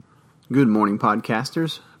Good morning,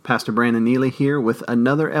 podcasters. Pastor Brandon Neely here with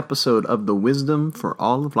another episode of the Wisdom for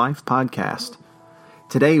All of Life podcast.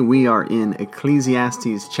 Today we are in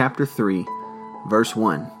Ecclesiastes chapter 3, verse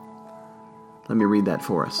 1. Let me read that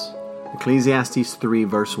for us. Ecclesiastes 3,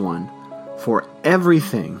 verse 1. For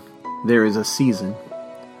everything there is a season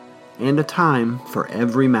and a time for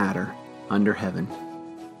every matter under heaven.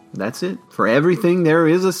 That's it. For everything there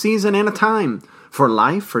is a season and a time. For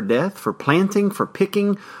life, for death, for planting, for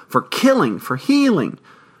picking, for killing, for healing,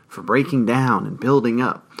 for breaking down and building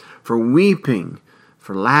up, for weeping,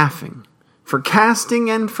 for laughing, for casting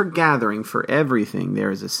and for gathering, for everything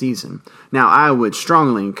there is a season. Now, I would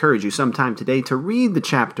strongly encourage you sometime today to read the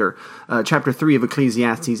chapter 3 of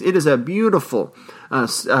Ecclesiastes. It is a beautiful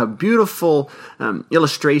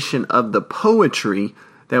illustration of the poetry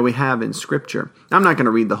that we have in Scripture. I'm not going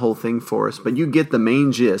to read the whole thing for us, but you get the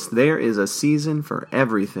main gist. There is a season for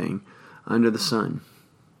everything under the sun.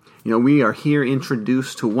 You know, we are here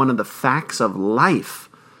introduced to one of the facts of life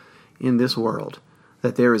in this world,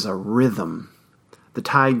 that there is a rhythm. The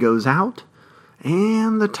tide goes out,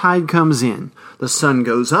 and the tide comes in. The sun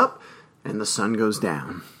goes up, and the sun goes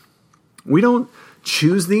down. We don't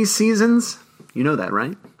choose these seasons. You know that,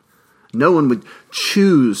 right? No one would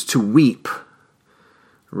choose to weep.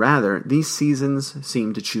 Rather, these seasons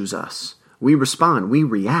seem to choose us. We respond, we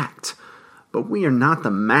react, but we are not the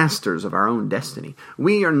masters of our own destiny.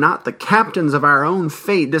 We are not the captains of our own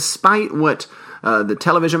fate, despite what the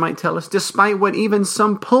television might tell us, despite what even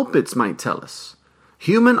some pulpits might tell us.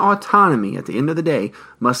 Human autonomy, at the end of the day,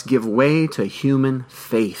 must give way to human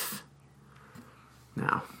faith.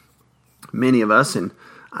 Now, many of us, and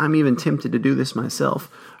I'm even tempted to do this myself,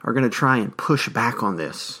 are going to try and push back on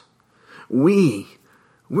this.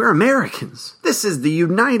 We're Americans. This is the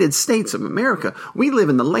United States of America. We live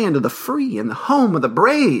in the land of the free and the home of the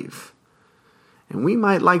brave. And we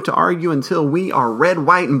might like to argue until we are red,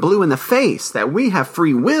 white, and blue in the face that we have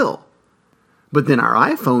free will. But then our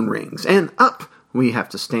iPhone rings, and we have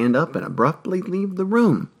to stand up and abruptly leave the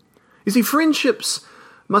room. You see, friendships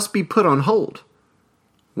must be put on hold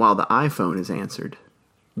while the iPhone is answered.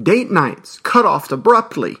 Date nights cut off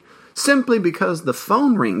abruptly, simply because the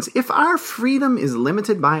phone rings. If our freedom is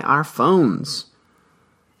limited by our phones,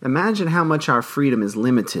 imagine how much our freedom is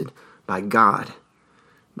limited by God,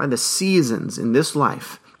 by the seasons in this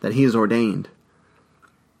life that He has ordained.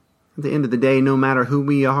 At the end of the day, no matter who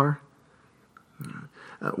we are,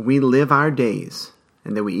 we live our days,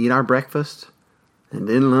 and then we eat our breakfast, and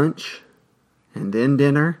then lunch, and then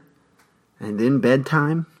dinner, and then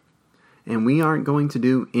bedtime, and we aren't going to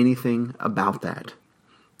do anything about that.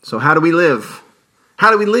 So how do we live? How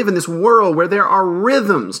do we live in this world where there are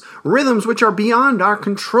rhythms which are beyond our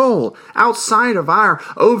control, outside of our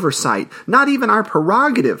oversight, not even our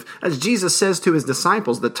prerogative? As Jesus says to His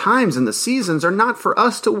disciples, the times and the seasons are not for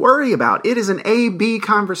us to worry about. It is an A-B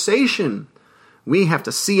conversation. We have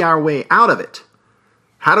to see our way out of it.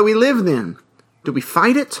 How do we live then? Do we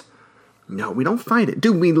fight it? No, we don't fight it.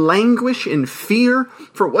 Do we languish in fear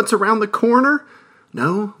for what's around the corner?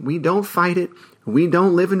 No, we don't fight it. We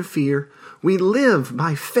don't live in fear. We live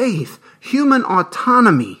by faith. Human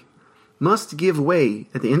autonomy must give way,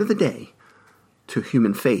 at the end of the day, to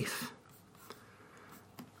human faith.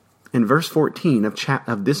 In verse 14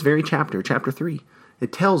 of this very chapter, chapter 3,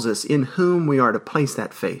 it tells us in whom we are to place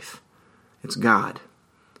that faith. It's God.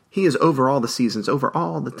 He is over all the seasons, over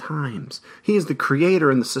all the times. He is the creator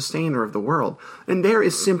and the sustainer of the world. And there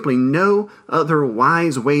is simply no other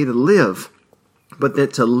wise way to live but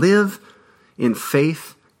that to live in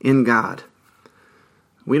faith in God.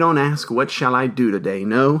 We don't ask, what shall I do today?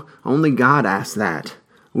 No, only God asks that.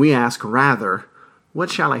 We ask rather,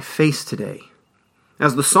 what shall I face today?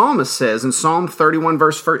 As the psalmist says in Psalm 31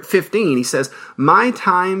 verse 15, he says, my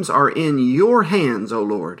times are in your hands, O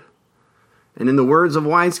Lord. And in the words of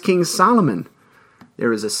wise King Solomon,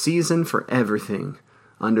 there is a season for everything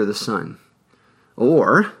under the sun.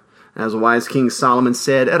 Or, as wise King Solomon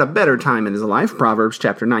said at a better time in his life, Proverbs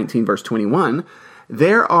chapter 19, verse 21,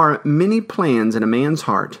 there are many plans in a man's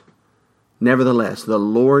heart. Nevertheless, the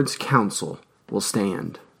Lord's counsel will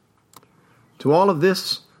stand. To all of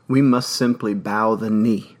this, we must simply bow the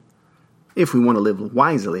knee. If we want to live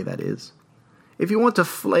wisely, that is. If you want to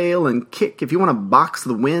flail and kick, if you want to box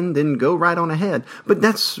the wind, then go right on ahead. But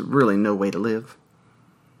that's really no way to live.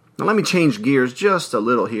 Now let me change gears just a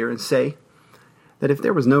little here and say that if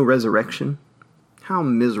there was no resurrection, how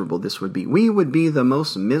miserable this would be. We would be the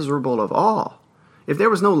most miserable of all. If there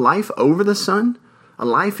was no life over the sun, a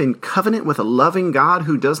life in covenant with a loving God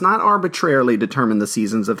who does not arbitrarily determine the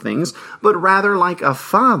seasons of things, but rather like a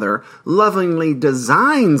father lovingly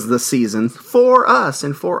designs the seasons for us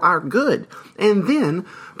and for our good, and then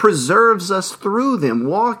preserves us through them,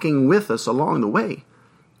 walking with us along the way.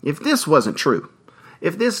 If this wasn't true,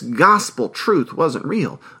 if this gospel truth wasn't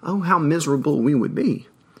real, oh, how miserable we would be.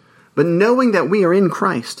 But knowing that we are in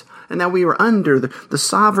Christ, and that we are under the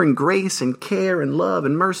sovereign grace and care and love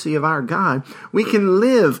and mercy of our God, we can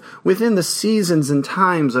live within the seasons and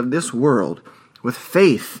times of this world with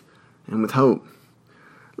faith and with hope.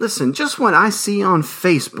 Listen, just what I see on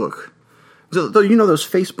Facebook, you know those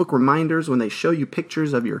Facebook reminders when they show you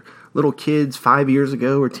pictures of your little kids 5 years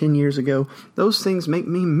ago or 10 years ago, those things make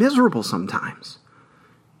me miserable sometimes.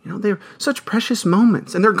 You know, they're such precious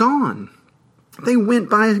moments, and they're gone. They went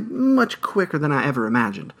by much quicker than I ever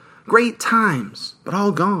imagined. Great times, but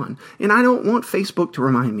all gone. And I don't want Facebook to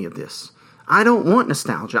remind me of this. I don't want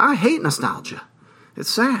nostalgia. I hate nostalgia.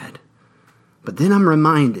 It's sad. But then I'm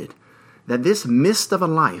reminded that this mist of a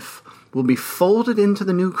life will be folded into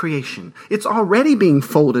the new creation. It's already being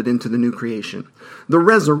folded into the new creation, the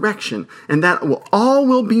resurrection, and that all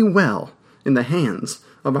will be well in the hands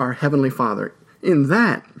of our Heavenly Father. In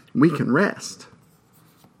that, we can rest.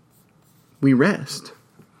 We rest,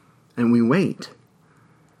 and we wait.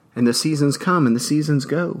 And the seasons come and the seasons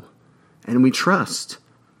go. And we trust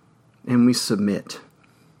and we submit.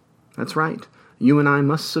 That's right. You and I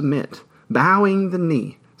must submit, bowing the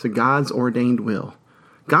knee to God's ordained will.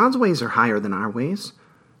 God's ways are higher than our ways.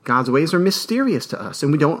 God's ways are mysterious to us,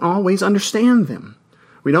 and we don't always understand them.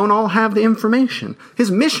 We don't all have the information.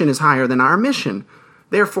 His mission is higher than our mission.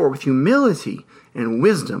 Therefore, with humility and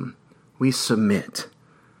wisdom, we submit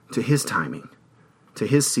to His timing, to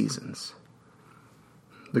His seasons.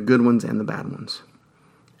 The good ones and the bad ones.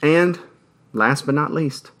 And, last but not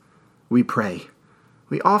least, we pray.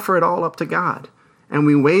 We offer it all up to God, and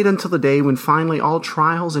we wait until the day when finally all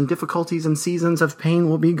trials and difficulties and seasons of pain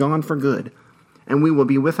will be gone for good, and we will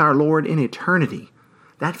be with our Lord in eternity,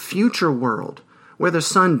 that future world where the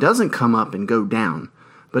sun doesn't come up and go down,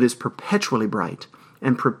 but is perpetually bright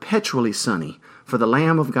and perpetually sunny, for the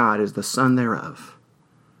Lamb of God is the sun thereof.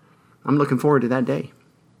 I'm looking forward to that day.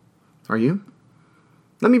 Are you?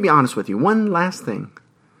 Let me be honest with you. One last thing.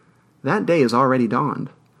 That day has already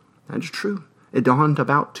dawned. That's true. It dawned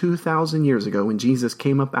about 2,000 years ago when Jesus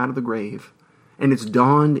came up out of the grave. And it's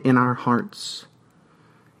dawned in our hearts.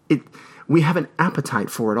 We have an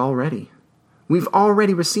appetite for it already. We've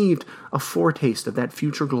already received a foretaste of that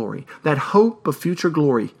future glory. That hope of future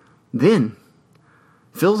glory then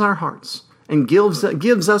fills our hearts and gives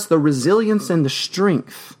us the resilience and the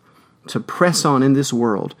strength to press on in this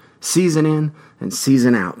world, season in and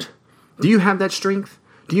season out. Do you have that strength?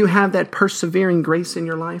 Do you have that persevering grace in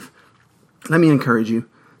your life? Let me encourage you.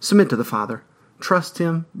 Submit to the Father. Trust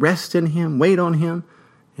Him, rest in Him, wait on Him,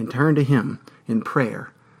 and turn to Him in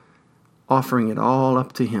prayer, offering it all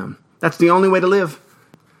up to Him. That's the only way to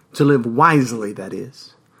live wisely, that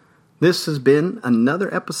is. This has been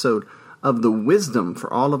another episode of the Wisdom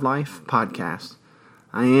for All of Life podcast.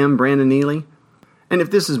 I am Brandon Neely. And if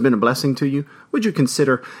this has been a blessing to you, would you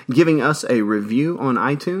consider giving us a review on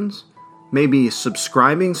iTunes? Maybe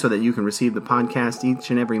subscribing so that you can receive the podcast each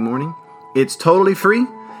and every morning? It's totally free,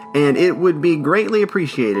 and it would be greatly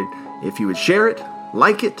appreciated if you would share it,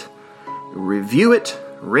 like it, review it,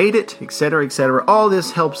 rate it, etc., etc. All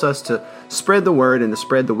this helps us to spread the word and to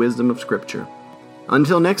spread the wisdom of Scripture.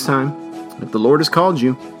 Until next time, if the Lord has called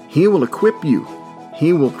you, He will equip you,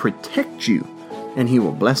 He will protect you, and He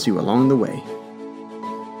will bless you along the way.